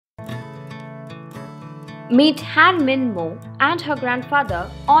Meet Han Myint Mo and her grandfather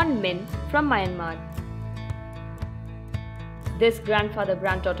Ohn Myint from Myanmar. This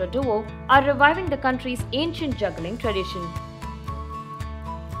grandfather-granddaughter duo are reviving the country's ancient juggling tradition.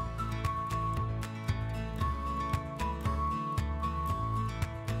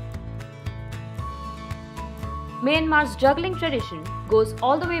 Myanmar's juggling tradition goes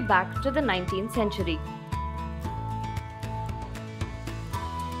all the way back to the 19th century.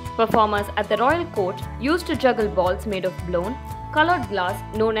 Performers at the royal court used to juggle balls made of blown, colored glass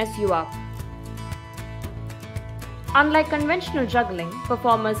known as Ywal. Unlike conventional juggling,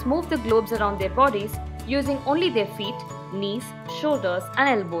 performers move the globes around their bodies using only their feet, knees, shoulders and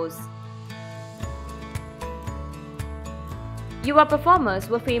elbows. Ywal performers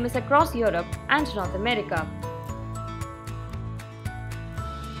were famous across Europe and North America.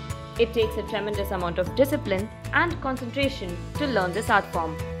 It takes a tremendous amount of discipline and concentration to learn this art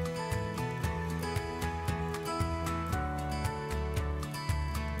form.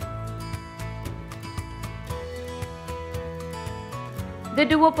 The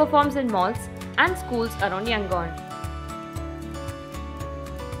duo performs in malls and schools around Yangon.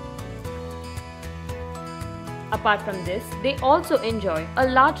 Apart from this, they also enjoy a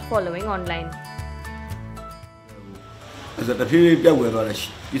large following online. As a period,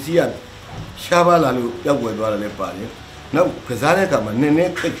 you see a Shabalalu, Ywal party. Now, Kazaleka,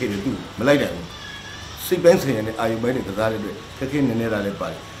 Nene, take it too, Malaya. See Benson and I made it Kazalek, taking the Nera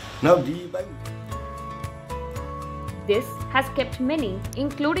party. Now, this has kept many,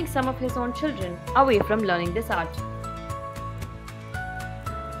 including some of his own children, away from learning this art.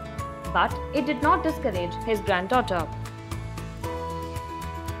 But it did not discourage his granddaughter.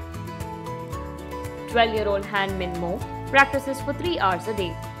 12-year-old Han Myint Mo practices for 3 hours a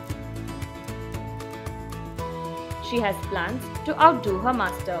day. She has plans to outdo her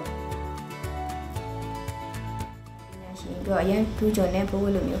master. Popo